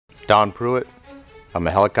Don Pruitt. I'm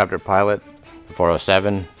a helicopter pilot. The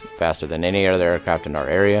 407, faster than any other aircraft in our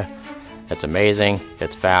area. It's amazing,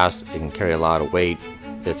 it's fast, it can carry a lot of weight,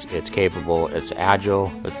 it's capable, it's agile,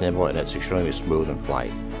 it's nimble, and it's extremely smooth in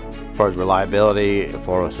flight. As far as reliability, the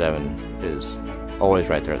 407 is always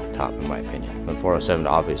right there at the top in my opinion. The 407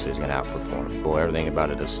 obviously is going to outperform. Well, everything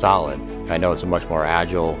about it is solid. I know it's a much more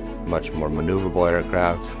agile, much more maneuverable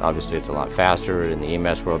aircraft. Obviously it's a lot faster. In the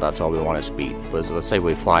EMS world, that's all we want is speed. But let's say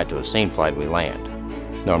we fly to a scene flight and we land.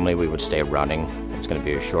 Normally we would stay running. It's going to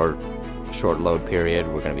be a short load period.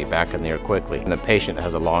 We're going to be back in the air quickly. And the patient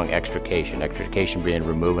has a long extrication. Extrication being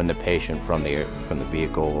removing the patient from the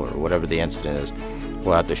vehicle or whatever the incident is.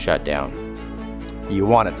 We'll have to shut down. You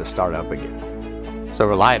want it to start up again. So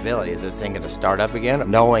reliability, is this thing going to start up again?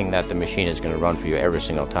 Knowing that the machine is going to run for you every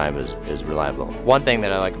single time is reliable. One thing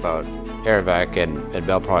that I like about Air Evac and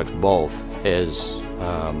Bell products both is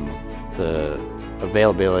the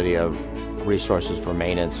availability of resources for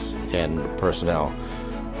maintenance and personnel.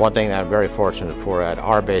 One thing that I'm very fortunate for at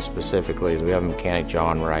our base specifically is we have a mechanic,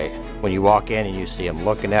 John Wright. When you walk in and you see him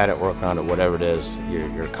looking at it, working on it, whatever it is,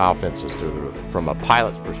 your confidence is through the roof. From a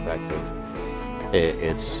pilot's perspective,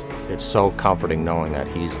 it's so comforting knowing that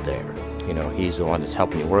he's there. You know, he's the one that's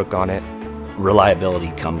helping you work on it.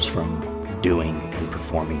 Reliability comes from doing and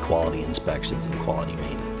performing quality inspections and quality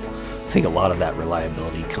maintenance. I think a lot of that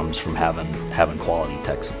reliability comes from having quality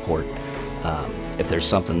tech support. If there's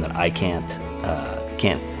something that I can't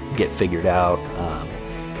get figured out,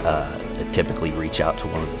 I typically reach out to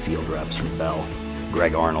one of the field reps from Bell.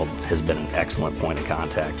 Greg Arnold has been an excellent point of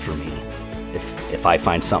contact for me. If I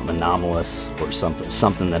find something anomalous or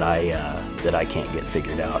something that I can't get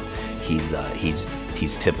figured out,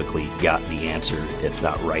 he's typically got the answer, if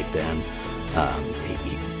not right then.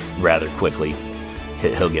 He rather quickly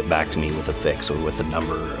he'll get back to me with a fix or with a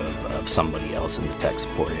number of somebody else in the tech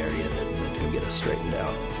support area that can get us straightened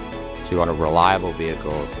out. So you want a reliable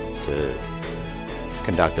vehicle to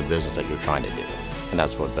conduct the business that you're trying to do, and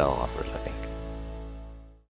that's what Bell offers, I think.